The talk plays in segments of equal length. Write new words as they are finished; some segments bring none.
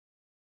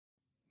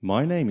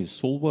My name is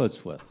Saul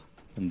Wordsworth,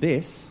 and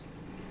this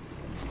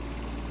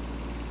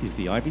is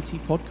the IVT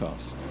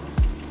Podcast.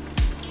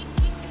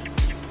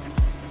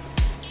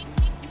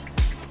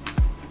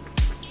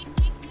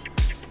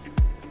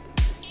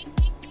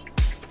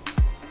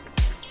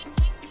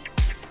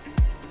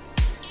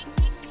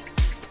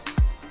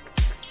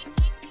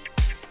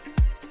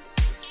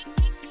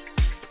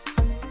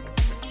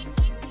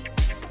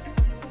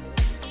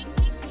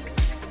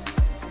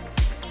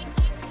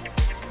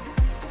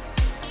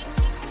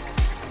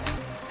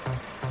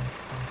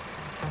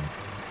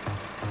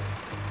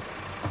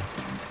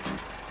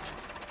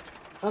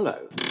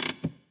 Hello,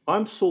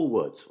 I'm Saul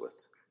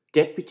Wordsworth,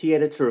 Deputy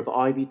Editor of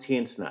IVT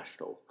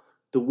International,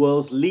 the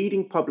world's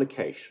leading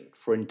publication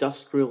for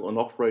industrial and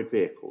off-road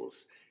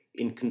vehicles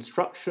in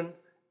construction,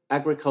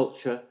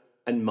 agriculture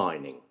and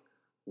mining.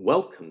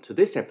 Welcome to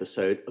this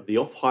episode of the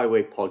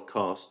Off-Highway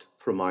Podcast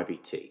from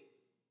IVT.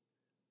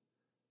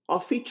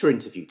 Our feature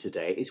interview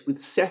today is with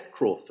Seth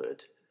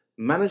Crawford,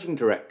 Managing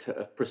Director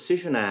of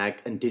Precision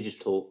Ag and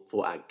Digital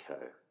for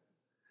AGCO.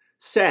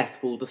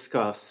 Seth will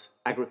discuss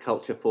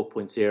Agriculture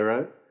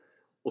 4.0,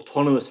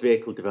 autonomous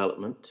vehicle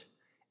development,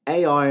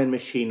 AI and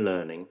machine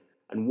learning,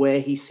 and where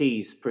he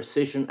sees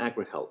precision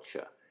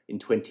agriculture in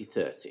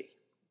 2030.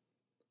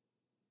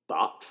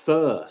 But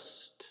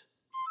first,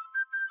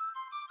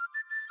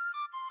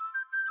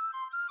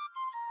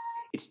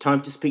 it's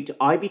time to speak to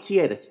IVT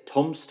editor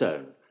Tom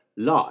Stone,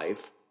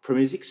 live from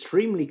his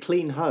extremely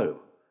clean home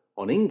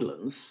on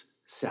England's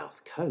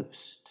south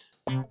coast.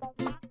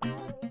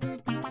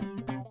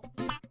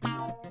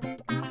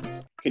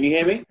 Can you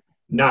hear me?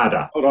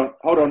 Nada. Hold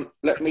on.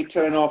 Let me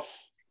turn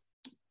off,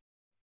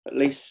 at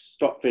least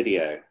stop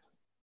video.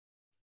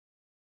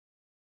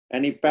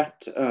 Any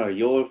better? Oh,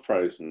 you're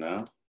frozen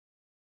now.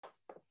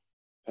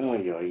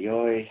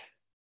 Oy.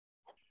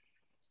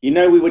 You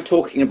know, we were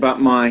talking about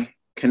my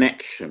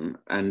connection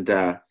and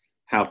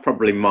how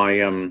probably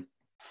my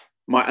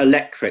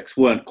electrics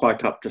weren't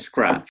quite up to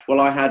scratch.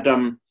 Well, I had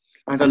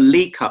a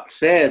leak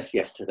upstairs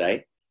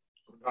yesterday.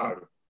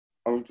 Oh.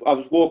 I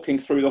was walking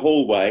through the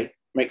hallway.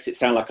 Makes it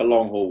sound like a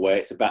long hallway.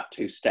 It's about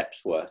 2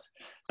 steps worth.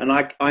 And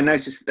I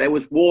noticed there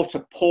was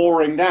water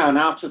pouring down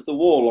out of the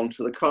wall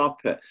onto the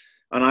carpet.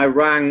 And I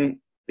rang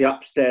the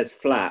upstairs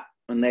flat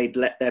and they'd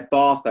let their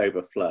bath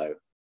overflow.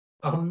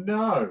 Oh,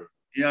 no.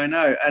 Yeah, I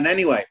know. And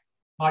anyway.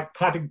 Like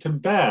Paddington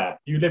Bear.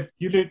 Do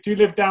you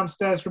live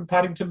downstairs from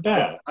Paddington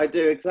Bear? I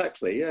do,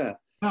 exactly, yeah.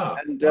 Oh,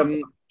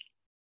 and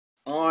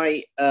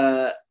I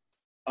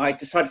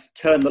decided to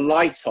turn the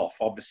light off,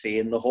 obviously,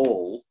 in the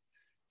hall.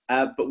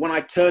 But when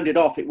I turned it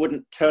off, it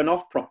wouldn't turn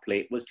off properly.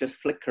 It was just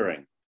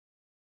flickering.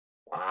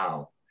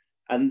 Wow.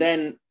 And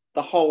then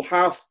the whole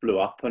house blew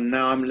up, and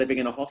now I'm living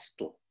in a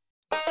hostel.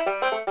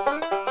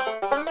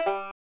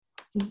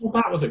 Well,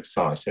 that was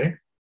exciting.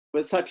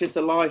 But such is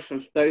the life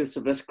of those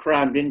of us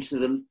crammed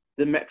into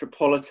the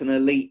metropolitan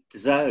elite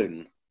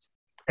zone.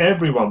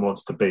 Everyone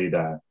wants to be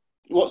there.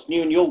 What's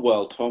new in your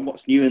world, Tom?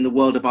 What's new in the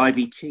world of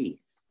IVT?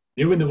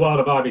 You in the world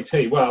of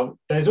IVT? Well,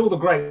 there's all the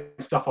great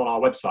stuff on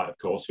our website, of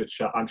course, which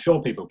I'm sure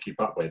people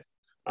keep up with,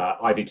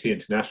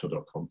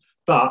 ivtinternational.com.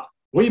 But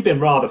we've been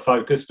rather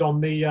focused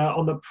on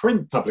the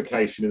print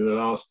publication in the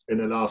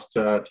last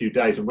few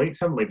days and weeks,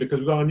 haven't we? Because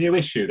we've got a new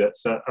issue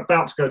that's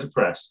about to go to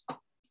press.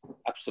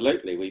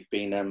 Absolutely, we've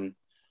been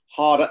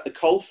hard at the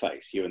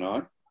coalface, you and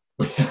I.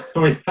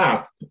 We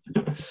have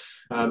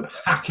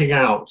hacking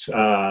out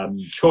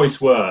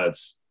choice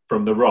words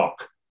from the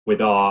rock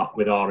with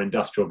our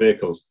industrial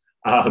vehicles.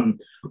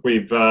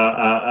 We've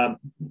got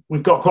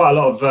quite a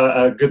lot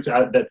of good,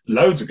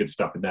 loads of good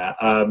stuff in there.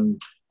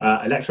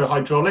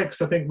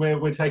 Electrohydraulics, I think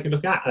we're taking a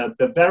look at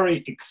the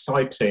very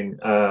exciting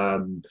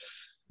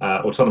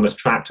autonomous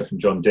tractor from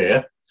John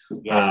Deere.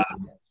 Yeah.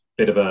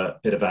 Bit of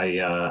a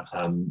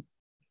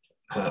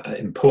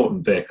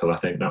important vehicle, I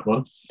think, that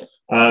one.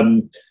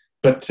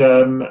 But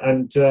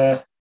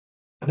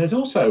there's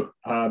also,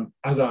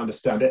 as I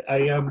understand it,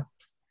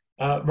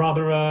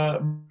 rather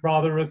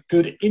a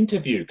good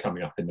interview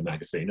coming up in the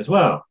magazine as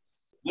well.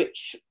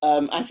 Which,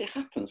 as it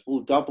happens, will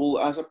double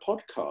as a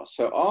podcast.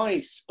 So I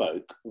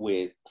spoke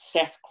with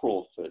Seth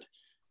Crawford,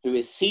 who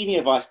is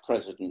Senior Vice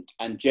President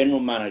and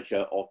General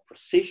Manager of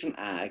Precision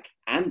Ag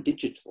and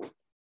Digital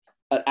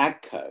at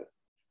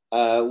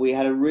AGCO. We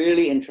had a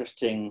really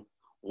interesting,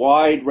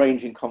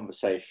 wide-ranging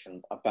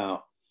conversation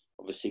about,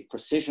 obviously,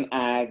 precision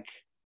ag,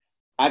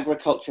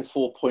 agriculture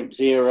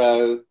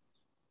 4.0,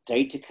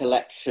 data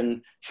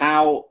collection,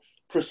 how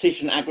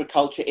precision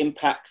agriculture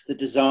impacts the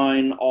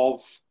design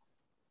of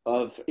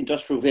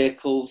industrial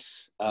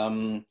vehicles.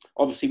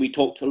 Obviously, we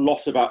talked a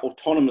lot about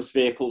autonomous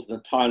vehicles and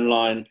the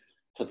timeline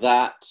for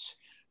that.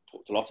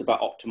 Talked a lot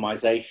about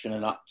optimization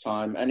and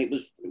uptime, and it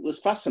was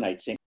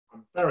fascinating.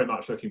 I'm very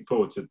much looking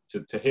forward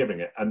to hearing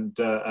it. And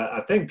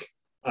I think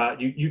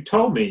you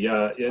told me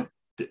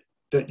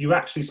that you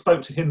actually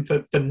spoke to him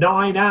for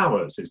 9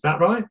 hours. Is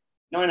that right?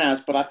 9 hours,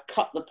 but I've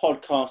cut the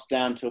podcast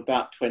down to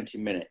about 20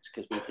 minutes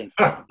because we think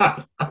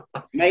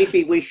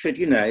maybe we should,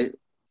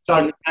 so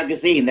in the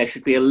magazine, there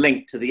should be a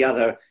link to the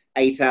other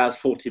 8 hours,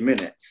 40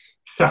 minutes.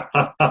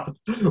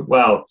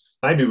 Well,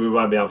 maybe we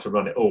won't be able to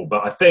run it all,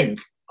 but I think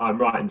I'm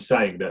right in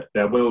saying that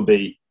there will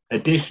be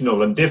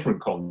additional and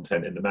different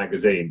content in the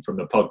magazine from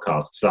the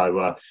podcast.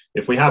 So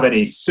if we have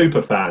any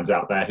super fans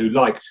out there who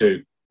like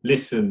to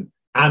listen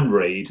and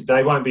read,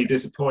 they won't be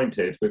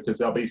disappointed, because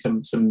there'll be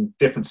some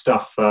different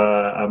stuff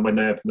when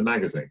they open the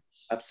magazine.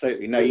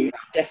 Absolutely. No, you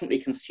definitely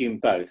consume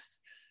both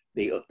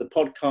the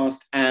podcast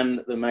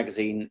and the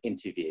magazine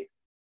interview.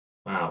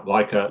 Wow,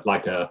 like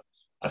a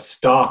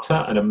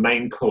starter and a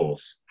main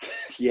course.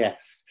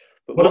 Yes.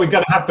 But what are we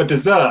going to have for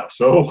dessert,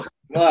 Saul?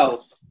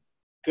 Well,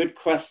 good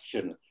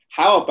question.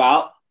 How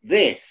about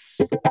this?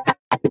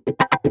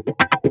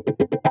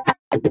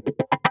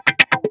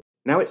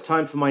 Now it's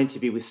time for my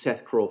interview with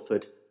Seth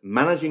Crawford,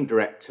 Managing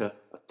Director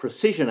of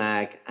Precision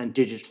Ag and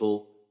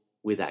Digital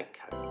with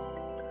AGCO.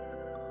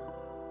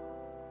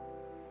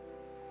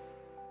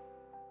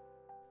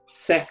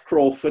 Seth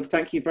Crawford,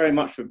 thank you very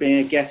much for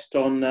being a guest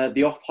on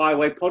the Off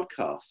Highway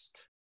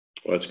podcast.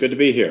 Well, it's good to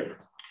be here.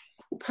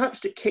 Well, perhaps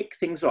to kick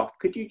things off,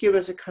 could you give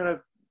us a kind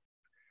of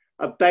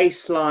a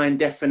baseline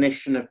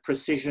definition of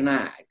precision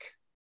ag?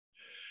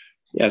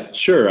 Yes,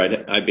 sure.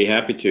 I'd be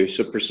happy to.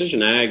 So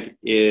precision ag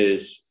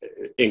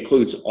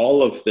includes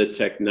all of the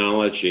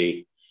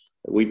technology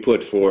we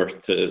put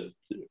forth to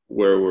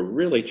where we're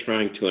really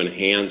trying to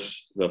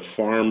enhance the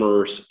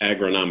farmer's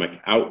agronomic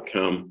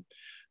outcome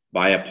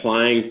by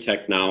applying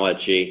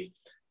technology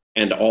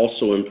and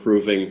also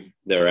improving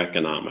their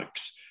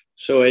economics.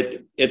 So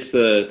it's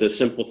the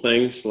simple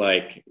things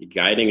like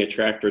guiding a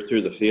tractor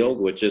through the field,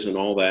 which isn't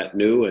all that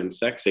new and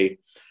sexy,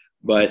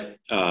 but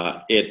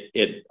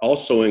it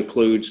also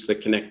includes the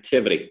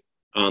connectivity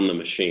on the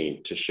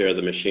machine to share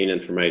the machine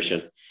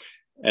information,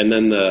 and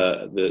then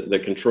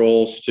the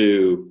controls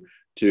to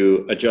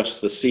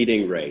adjust the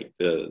seeding rate,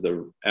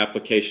 the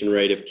application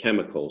rate of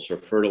chemicals or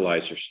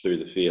fertilizers through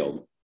the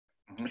field,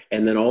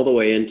 and then all the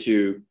way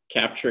into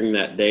capturing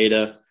that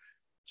data,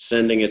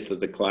 sending it to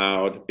the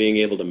cloud, being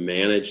able to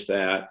manage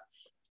that,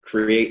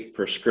 create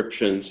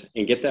prescriptions,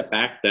 and get that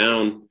back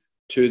down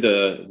to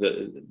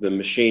the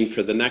machine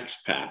for the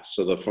next pass,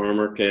 so the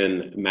farmer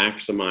can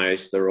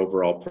maximize their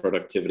overall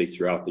productivity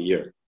throughout the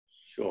year.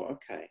 Sure,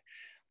 okay.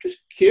 Just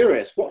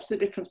curious, what's the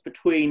difference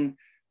between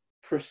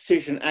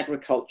precision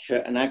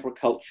agriculture and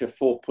agriculture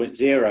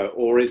 4.0,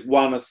 or is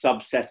one a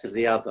subset of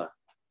the other?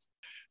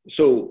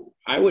 So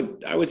I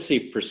would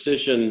see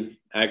precision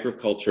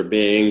agriculture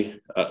being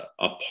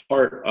a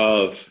part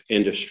of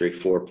Industry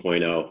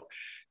 4.0.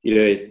 You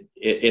know,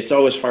 it's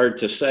always hard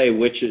to say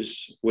which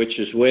is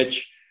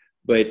which,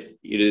 but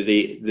you know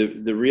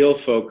the real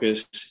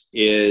focus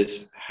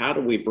is how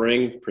do we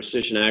bring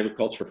precision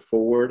agriculture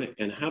forward,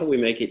 and how do we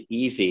make it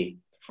easy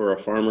for a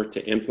farmer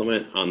to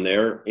implement on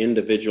their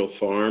individual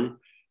farm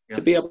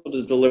to be able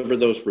to deliver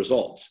those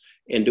results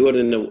and do it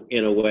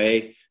in a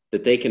way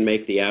that they can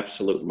make the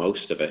absolute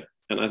most of it.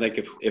 And I think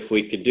if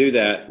we could do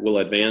that, we'll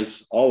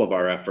advance all of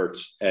our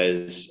efforts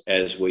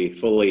as we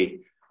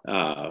fully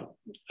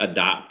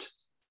adopt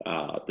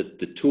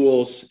the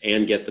tools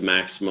and get the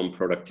maximum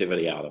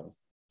productivity out of them.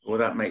 Well,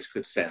 that makes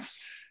good sense.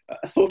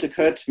 A thought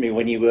occurred to me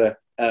when you were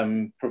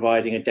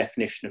providing a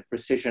definition of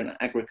precision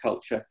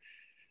agriculture.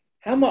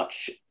 How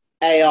much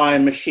AI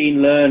and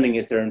machine learning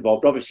is there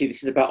involved? Obviously,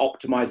 this is about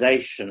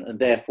optimization, and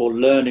therefore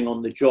learning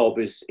on the job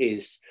is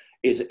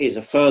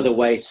a further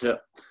way to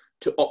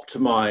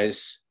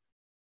optimize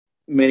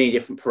many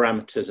different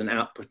parameters and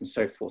output and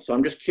so forth. So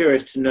I'm just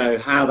curious to know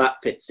how that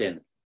fits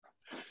in.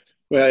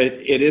 Well,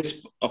 it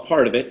is a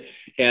part of it,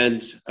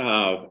 and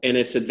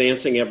it's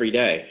advancing every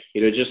day.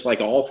 You know, just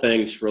like all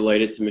things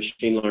related to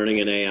machine learning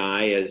and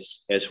AI,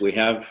 as we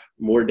have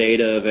more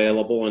data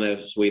available and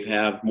as we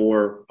have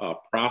more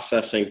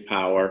processing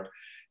power,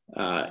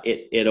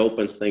 it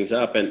opens things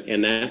up,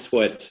 and that's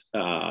what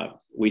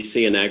we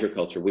see in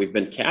agriculture. We've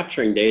been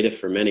capturing data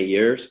for many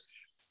years,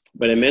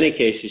 but in many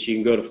cases, you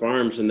can go to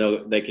farms and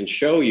they can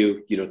show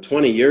you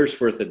 20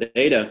 years worth of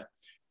data.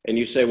 And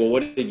you say, well,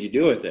 what did you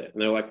do with it?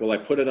 And they're like, well, I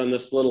put it on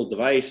this little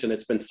device and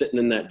it's been sitting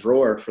in that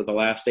drawer for the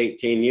last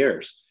 18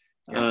 years.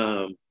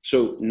 Yeah.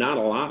 So not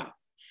a lot.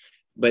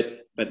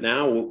 But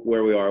now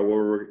where we are,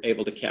 where we're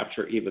able to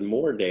capture even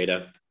more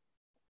data,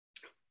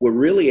 we're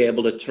really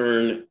able to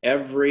turn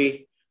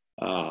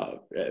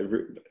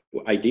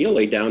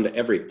ideally down to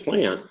every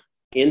plant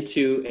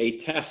into a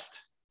test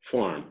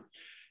farm.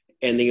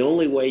 And the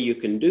only way you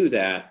can do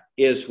that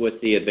is with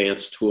the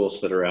advanced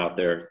tools that are out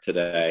there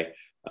today.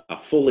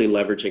 Fully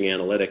leveraging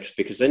analytics,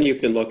 because then you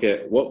can look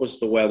at what was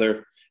the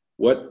weather,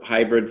 what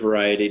hybrid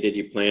variety did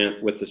you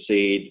plant with the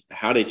seed,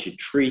 how did you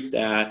treat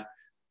that,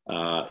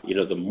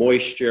 the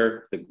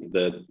moisture,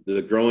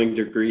 the growing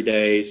degree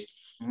days,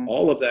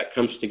 all of that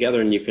comes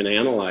together and you can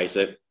analyze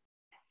it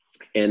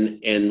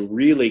and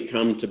really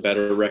come to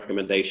better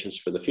recommendations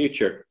for the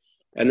future.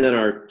 And then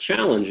our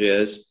challenge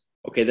is,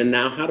 okay, then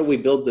now how do we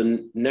build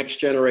the next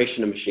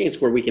generation of machines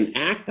where we can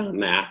act on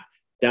that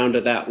down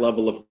to that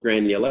level of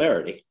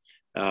granularity?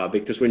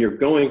 Because when you're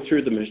going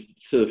through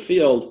the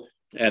field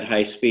at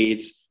high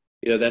speeds,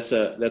 that's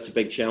a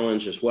big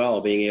challenge as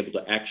well, being able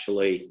to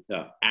actually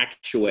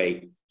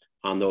actuate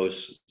on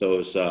those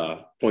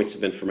points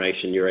of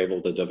information you're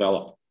able to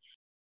develop.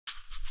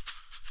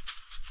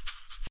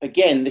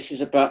 Again, this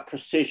is about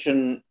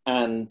precision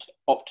and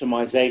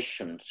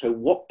optimization. So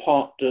what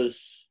part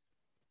does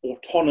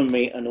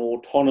autonomy and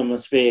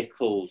autonomous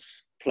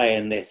vehicles play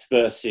in this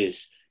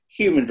versus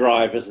human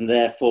drivers, and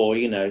therefore,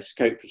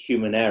 scope for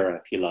human error,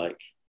 if you like?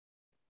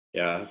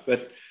 Yeah,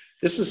 but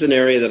this is an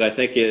area that I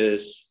think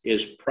is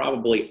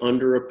probably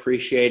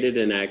underappreciated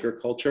in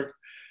agriculture.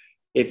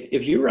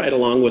 If you ride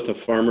along with a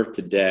farmer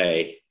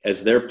today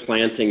as they're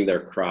planting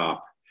their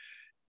crop,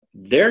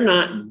 they're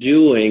not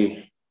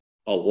doing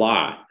a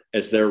lot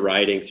as they're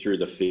riding through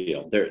the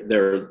field.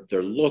 They're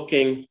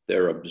looking,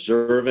 they're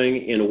observing.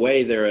 In a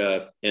way,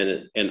 they're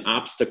an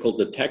obstacle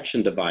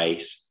detection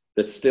device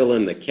that's still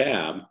in the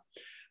cab.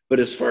 But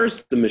as far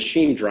as the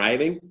machine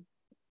driving,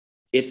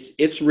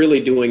 it's really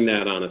doing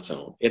that on its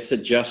own. It's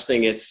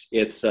adjusting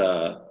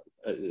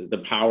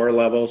the power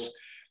levels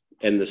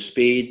and the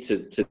speed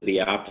to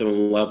the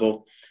optimum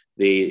level.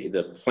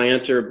 The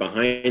planter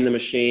behind the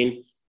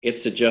machine,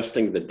 it's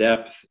adjusting the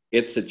depth,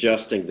 it's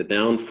adjusting the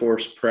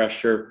downforce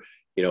pressure.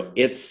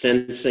 It's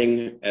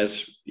sensing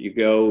as you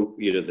go.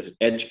 The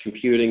edge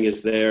computing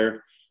is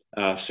there,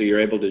 so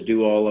you're able to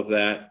do all of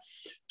that.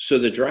 So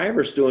the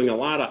driver's doing a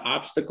lot of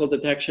obstacle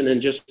detection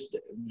and just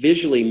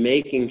visually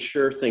making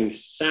sure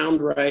things sound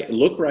right,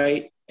 look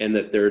right, and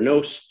that there are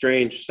no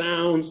strange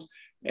sounds,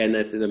 and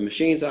that the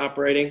machine's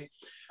operating.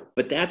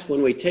 But that's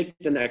when we take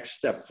the next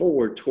step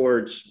forward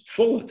towards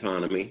full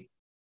autonomy.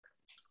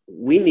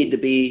 We need to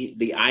be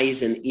the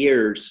eyes and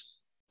ears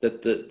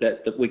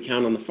that we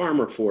count on the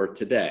farmer for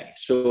today.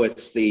 So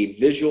it's the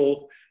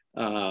visual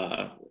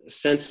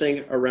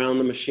sensing around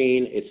the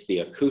machine, it's the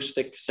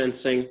acoustic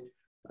sensing,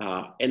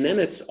 and then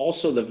it's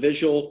also the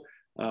visual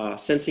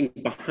sensing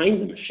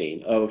behind the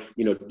machine of,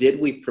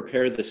 did we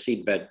prepare the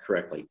seed bed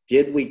correctly?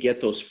 Did we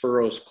get those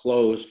furrows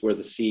closed where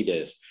the seed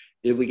is?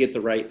 Did we get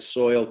the right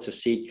soil to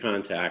seed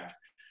contact?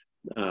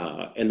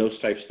 And those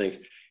types of things.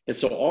 And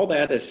so all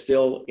that is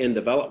still in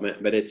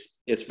development, but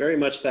it's very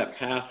much that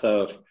path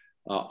of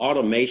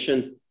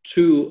automation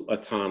to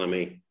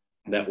autonomy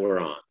that we're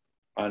on.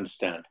 I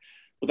understand.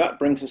 Well, that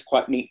brings us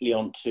quite neatly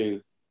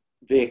onto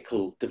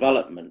vehicle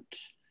development.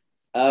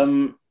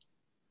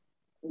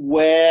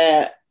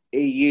 Where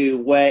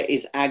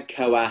is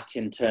AGCO at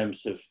in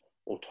terms of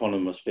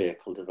autonomous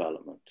vehicle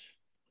development?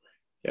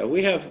 Yeah,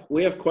 we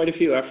have quite a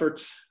few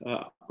efforts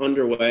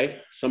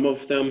underway. Some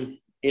of them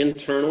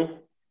internal,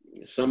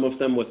 some of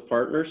them with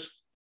partners.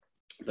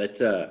 But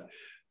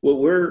what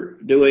we're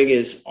doing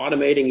is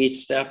automating each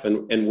step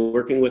and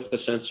working with the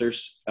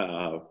sensors.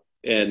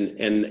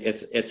 And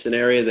it's an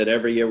area that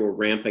every year we're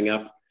ramping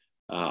up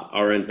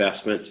our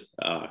investment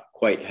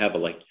quite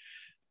heavily.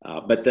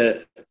 But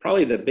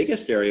probably the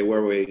biggest area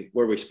where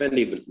we spend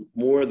even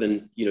more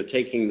than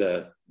taking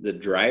the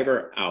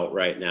driver out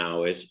right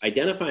now is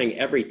identifying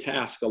every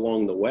task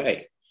along the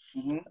way,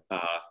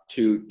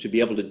 to be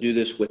able to do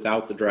this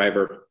without the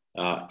driver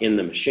in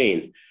the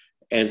machine.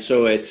 And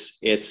so it's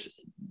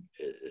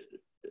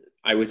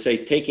I would say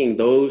taking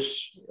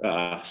those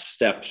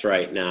steps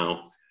right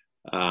now,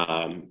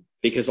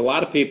 because a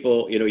lot of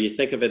people, you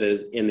think of it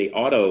as in the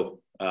auto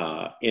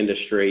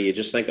industry, you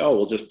just think, oh,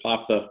 we'll just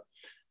plop the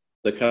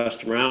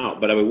customer out.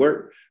 But I mean,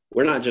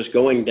 we're not just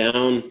going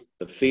down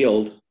the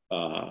field.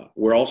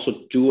 We're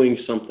also doing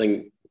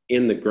something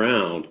in the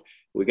ground.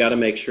 We got to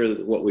make sure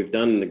that what we've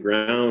done in the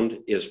ground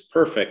is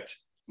perfect,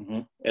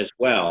 as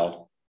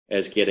well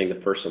as getting the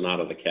person out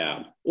of the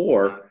cab,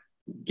 or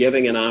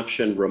giving an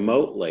option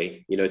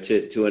remotely,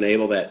 to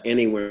enable that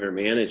anywhere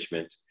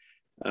management,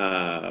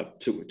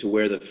 to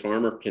where the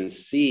farmer can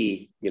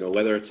see,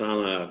 whether it's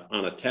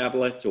on a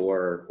tablet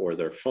or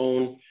their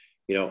phone,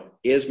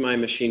 is my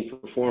machine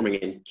performing,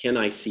 and can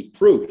I see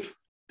proof?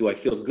 Do I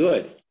feel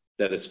good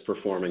that it's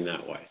performing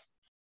that way?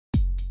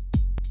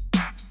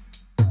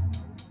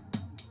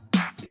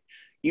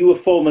 You were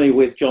formerly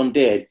with John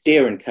Deere,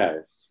 Deere &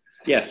 Co.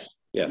 Yes.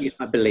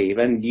 I believe,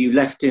 and you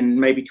left in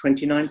maybe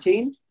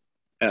 2019?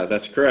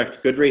 That's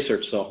correct. Good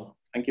research, Saul.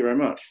 Thank you very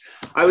much.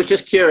 I was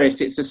just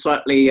curious, it's a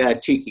slightly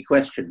cheeky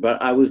question,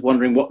 but I was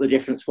wondering what the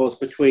difference was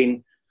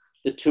between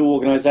the two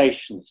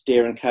organizations,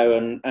 Deere & Co.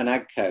 and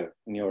AGCO,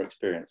 in your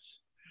experience.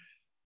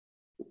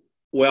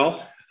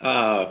 Well,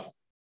 there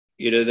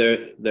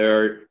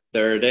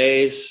are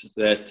days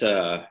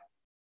that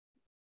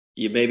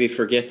you maybe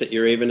forget that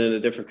you're even in a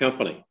different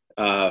company.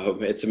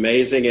 It's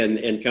amazing,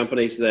 and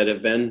companies that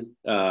have been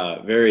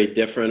very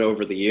different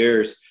over the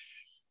years,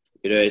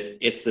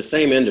 it's the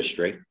same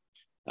industry.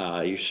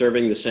 You're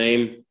serving the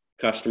same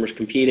customers,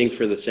 competing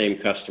for the same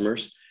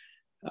customers,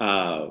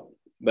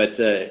 but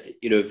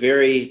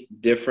very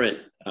different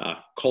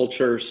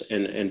cultures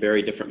and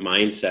very different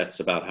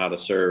mindsets about how to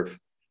serve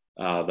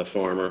the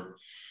farmer.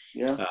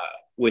 Yeah.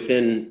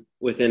 Within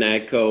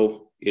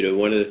AGCO,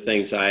 one of the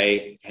things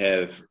I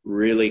have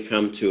really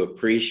come to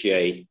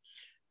appreciate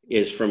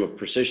is, from a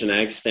precision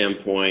ag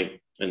standpoint,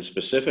 and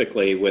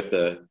specifically with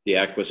the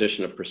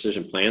acquisition of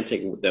Precision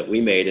Planting that we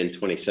made in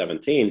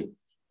 2017,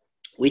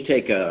 we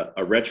take a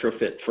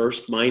retrofit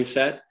first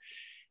mindset.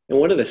 And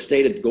one of the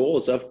stated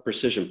goals of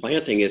Precision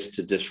Planting is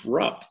to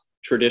disrupt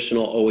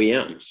traditional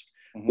OEMs,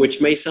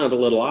 which may sound a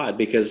little odd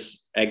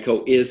because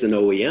AGCO is an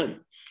OEM.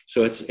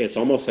 So it's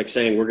almost like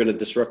saying we're going to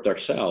disrupt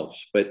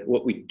ourselves. But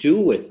what we do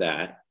with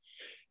that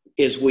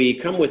is we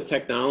come with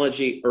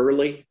technology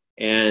early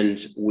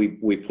and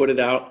we put it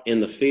out in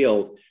the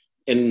field,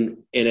 and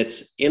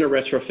it's in a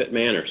retrofit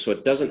manner. So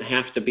it doesn't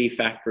have to be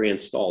factory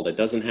installed. It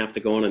doesn't have to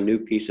go on a new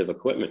piece of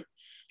equipment.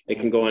 It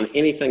can go on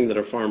anything that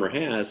a farmer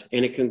has,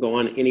 and it can go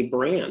on any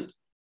brand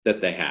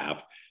that they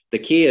have. The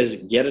key is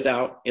get it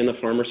out in the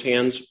farmer's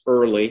hands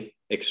early,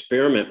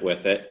 experiment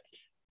with it,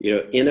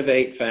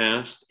 innovate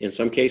fast, in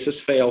some cases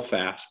fail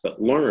fast,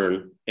 but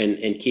learn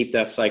and keep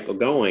that cycle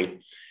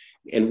going.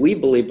 And we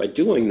believe by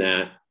doing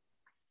that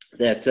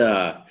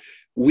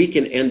we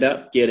can end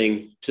up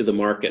getting to the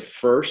market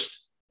first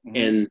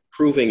and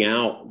proving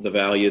out the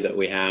value that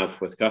we have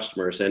with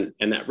customers. And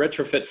that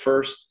retrofit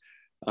first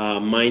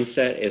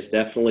mindset is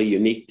definitely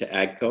unique to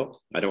AGCO.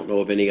 I don't know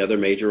of any other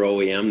major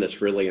OEM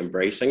that's really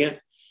embracing it.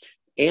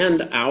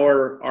 And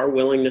our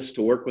willingness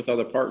to work with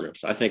other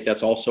partners. I think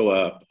that's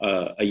also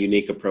a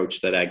unique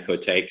approach that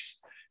AGCO takes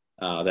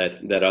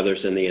that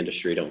others in the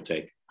industry don't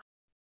take.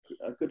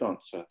 A good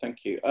answer,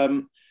 thank you.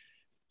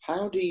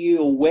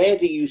 Where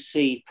do you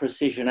see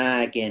precision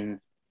ag in,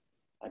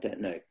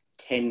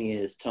 10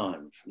 years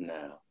time from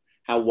now?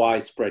 How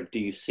widespread do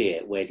you see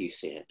it? Where do you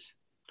see it?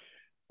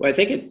 Well, I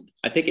think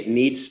it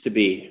needs to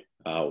be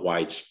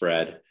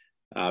widespread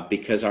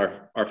because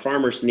our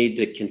farmers need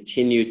to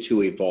continue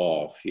to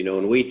evolve.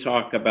 When we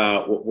talk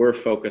about what we're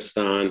focused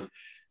on,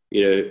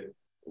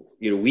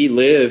 we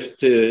live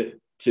to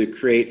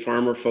create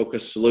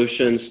farmer-focused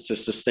solutions to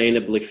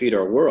sustainably feed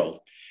our world.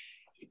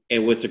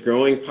 And with the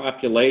growing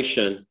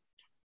population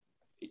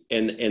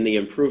and the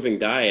improving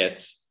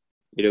diets,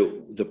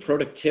 the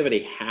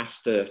productivity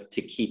has to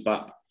keep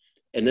up.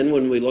 And then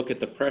when we look at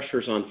the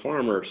pressures on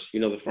farmers,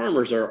 the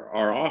farmers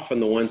are often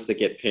the ones that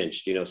get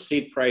pinched.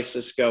 Seed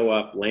prices go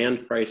up,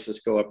 land prices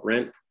go up,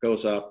 rent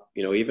goes up,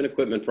 even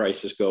equipment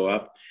prices go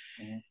up,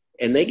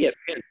 and they get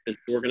pinched. And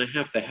we're going to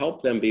have to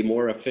help them be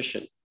more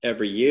efficient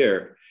every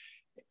year.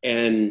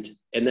 And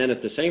then at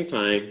the same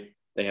time,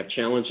 they have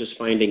challenges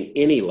finding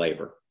any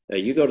labor.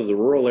 You go to the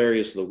rural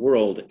areas of the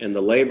world and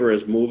the labor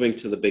is moving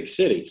to the big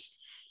cities.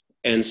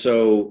 And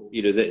so,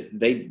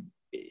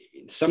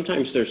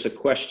 sometimes there's a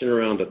question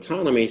around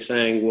autonomy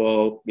saying,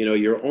 well,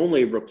 you're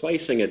only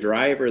replacing a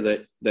driver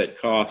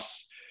that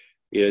costs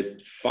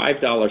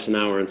 $5 an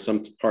hour in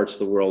some parts of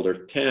the world, or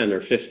 $10 or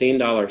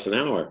 $15 an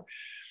hour.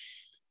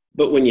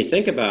 But when you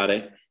think about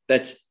it,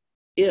 that's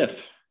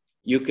if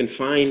you can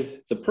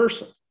find the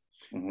person.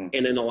 And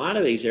in a lot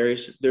of these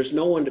areas, there's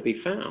no one to be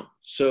found.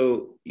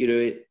 So,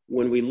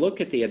 when we look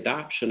at the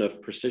adoption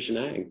of precision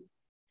ag,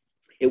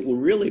 it will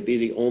really be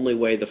the only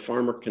way the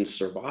farmer can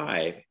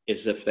survive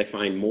is if they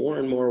find more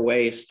and more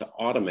ways to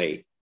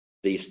automate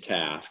these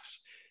tasks.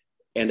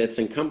 And it's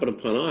incumbent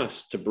upon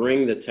us to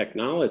bring the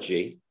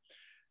technology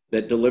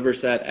that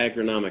delivers that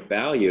agronomic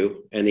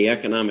value and the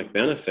economic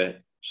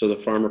benefit so the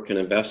farmer can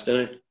invest in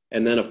it.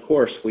 And then, of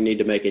course, we need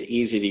to make it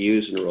easy to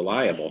use and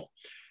reliable.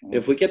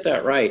 If we get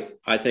that right,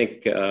 I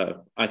think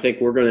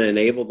we're going to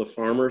enable the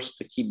farmers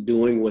to keep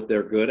doing what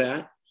they're good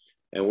at,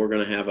 and we're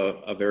going to have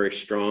a very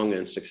strong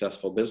and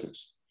successful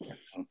business.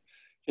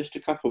 Just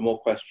a couple more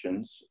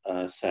questions,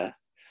 Seth.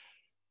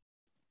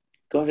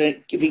 Have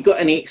you got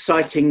any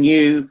exciting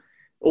new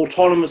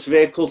autonomous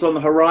vehicles on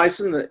the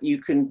horizon that you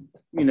can,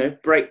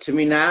 break to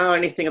me now?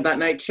 Anything of that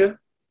nature?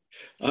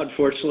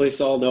 Unfortunately,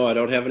 Saul, no, I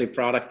don't have any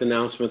product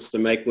announcements to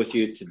make with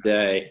you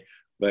today.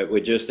 But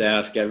we just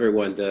ask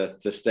everyone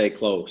to stay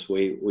close.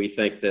 We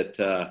think that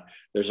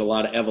there's a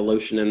lot of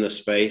evolution in this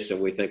space,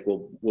 and we think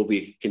we'll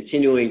be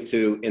continuing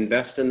to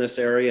invest in this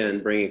area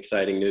and bring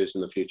exciting news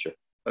in the future.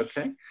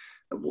 Okay.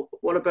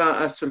 What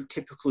about a sort of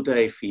typical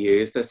day for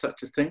you? Is there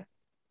such a thing?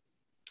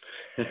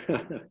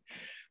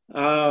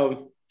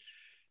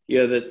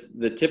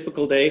 The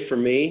typical day for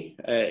me,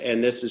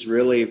 and this is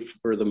really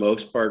for the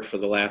most part for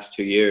the last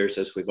 2 years,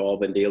 as we've all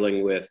been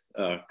dealing with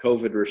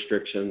COVID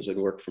restrictions and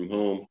work from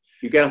home.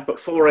 You get up at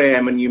 4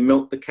 a.m. and you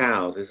milk the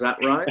cows. Is that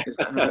right? Is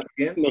that how it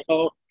begins?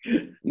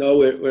 No,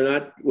 we're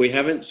not. We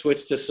haven't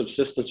switched to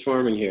subsistence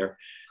farming here,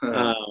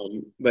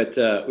 but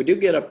we do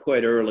get up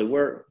quite early.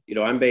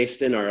 I'm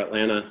based in our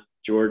Atlanta,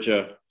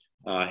 Georgia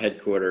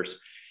headquarters,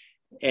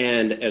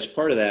 and as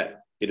part of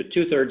that,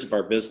 2/3 of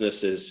our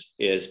business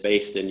is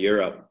based in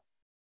Europe.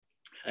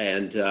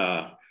 And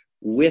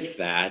with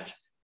that,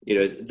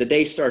 the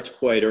day starts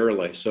quite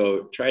early.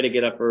 So try to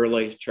get up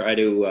early, try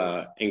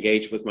to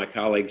engage with my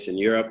colleagues in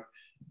Europe.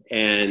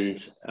 And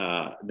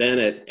then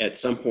at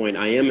some point,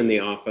 I am in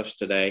the office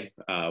today.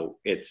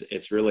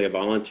 It's really a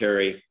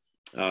voluntary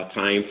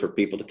time for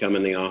people to come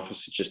in the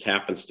office. It just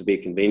happens to be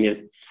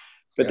convenient.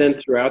 But then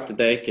throughout the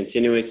day,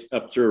 continuing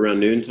up through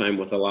around noontime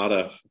with a lot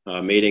of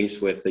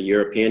meetings with the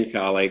European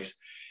colleagues.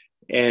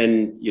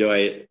 And,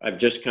 I've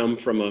just come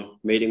from a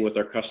meeting with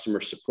our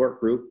customer support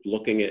group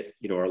looking at,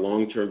 our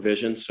long-term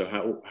vision. So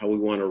how we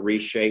want to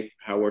reshape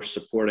how we're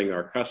supporting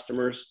our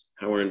customers,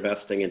 how we're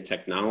investing in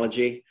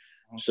technology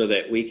so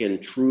that we can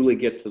truly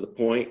get to the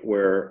point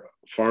where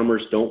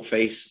farmers don't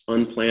face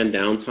unplanned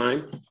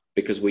downtime,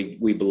 because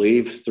we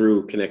believe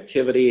through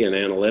connectivity and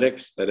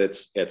analytics that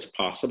it's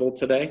possible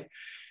today.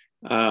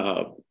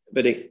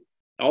 But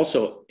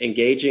also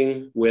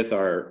engaging with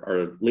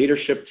our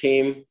leadership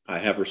team. I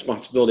have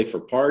responsibility for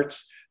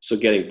parts, so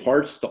getting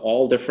parts to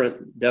all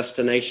different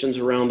destinations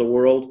around the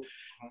world.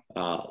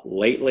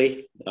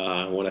 Lately,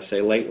 when I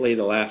say lately,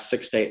 the last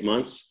 6 to 8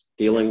 months,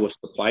 dealing with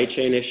supply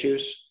chain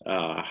issues,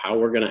 how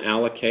we're going to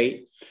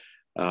allocate,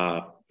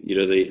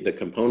 the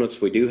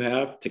components we do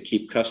have to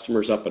keep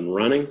customers up and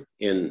running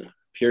in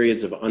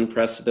periods of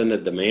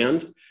unprecedented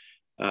demand,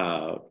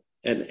 and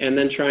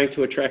then trying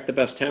to attract the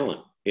best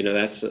talent.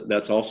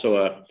 That's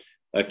also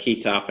a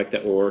key topic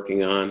that we're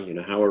working on,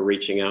 how we're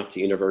reaching out to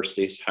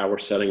universities, how we're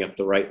setting up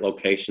the right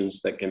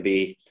locations that can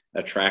be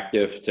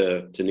attractive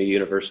to new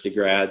university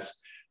grads,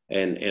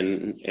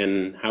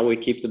 and how we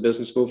keep the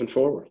business moving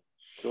forward.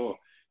 Sure.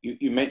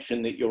 You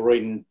mentioned that you're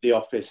in the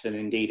office, and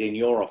indeed in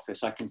your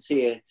office, I can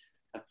see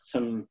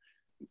some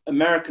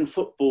American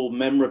football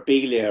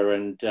memorabilia,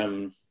 and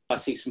I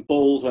see some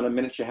balls on a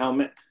miniature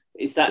helmet.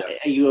 Is that,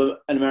 Are you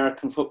an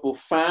American football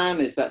fan?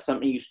 Is that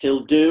something you still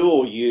do,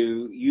 or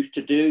you used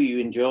to do, you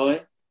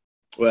enjoy?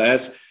 Well,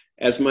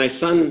 as my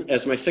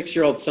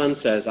 6-year-old son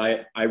says,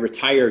 I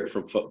retired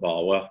from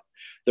football. Well,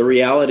 the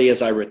reality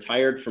is I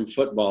retired from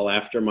football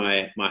after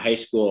my high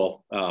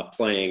school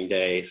playing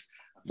days,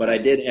 but I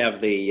did have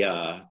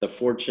the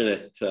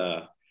fortunate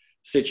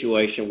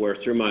situation where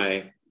through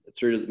my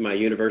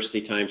university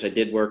times, I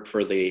did work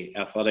for the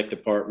athletic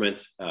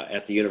department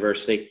at the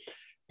university.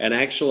 And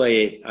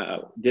actually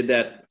did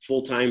that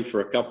full time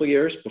for a couple of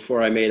years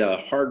before I made a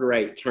hard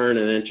right turn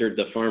and entered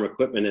the farm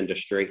equipment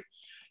industry.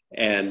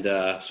 And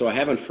so I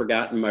haven't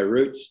forgotten my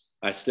roots.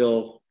 I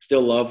still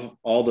love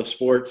all the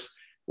sports,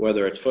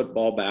 whether it's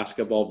football,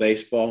 basketball,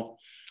 baseball.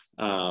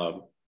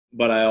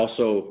 But I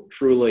also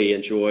truly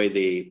enjoy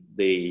the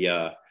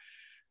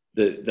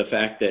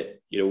fact that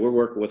we're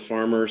working with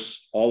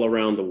farmers all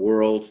around the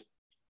world,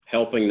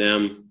 helping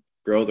them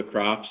grow the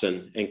crops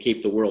and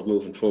keep the world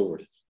moving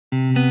forward.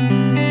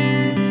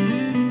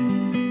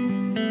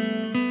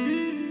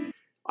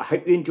 I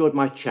hope you enjoyed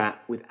my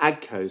chat with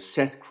AGCO's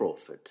Seth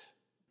Crawford.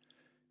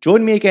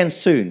 Join me again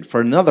soon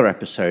for another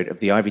episode of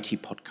the IVT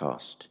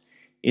podcast.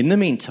 In the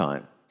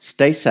meantime,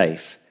 stay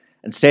safe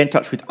and stay in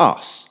touch with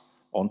us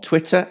on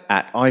Twitter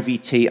at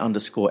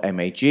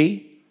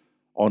IVT_MAG,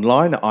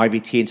 online at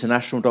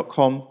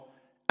IVTinternational.com,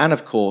 and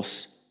of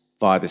course,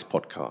 via this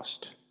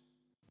podcast.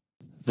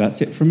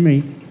 That's it from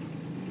me.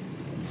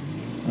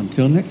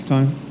 Until next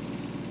time.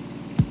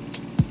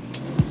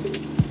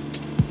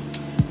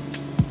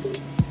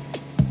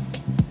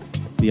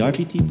 The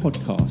IVT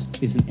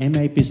podcast is an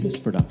MA business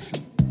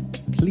production.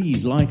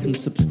 Please like and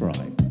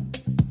subscribe.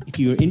 If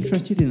you are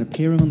interested in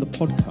appearing on the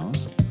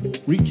podcast,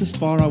 reach us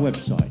via our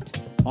website,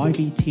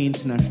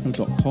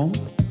 IVTinternational.com,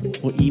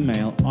 or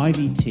email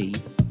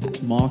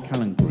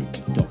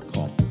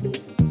ivt@markallengroup.com.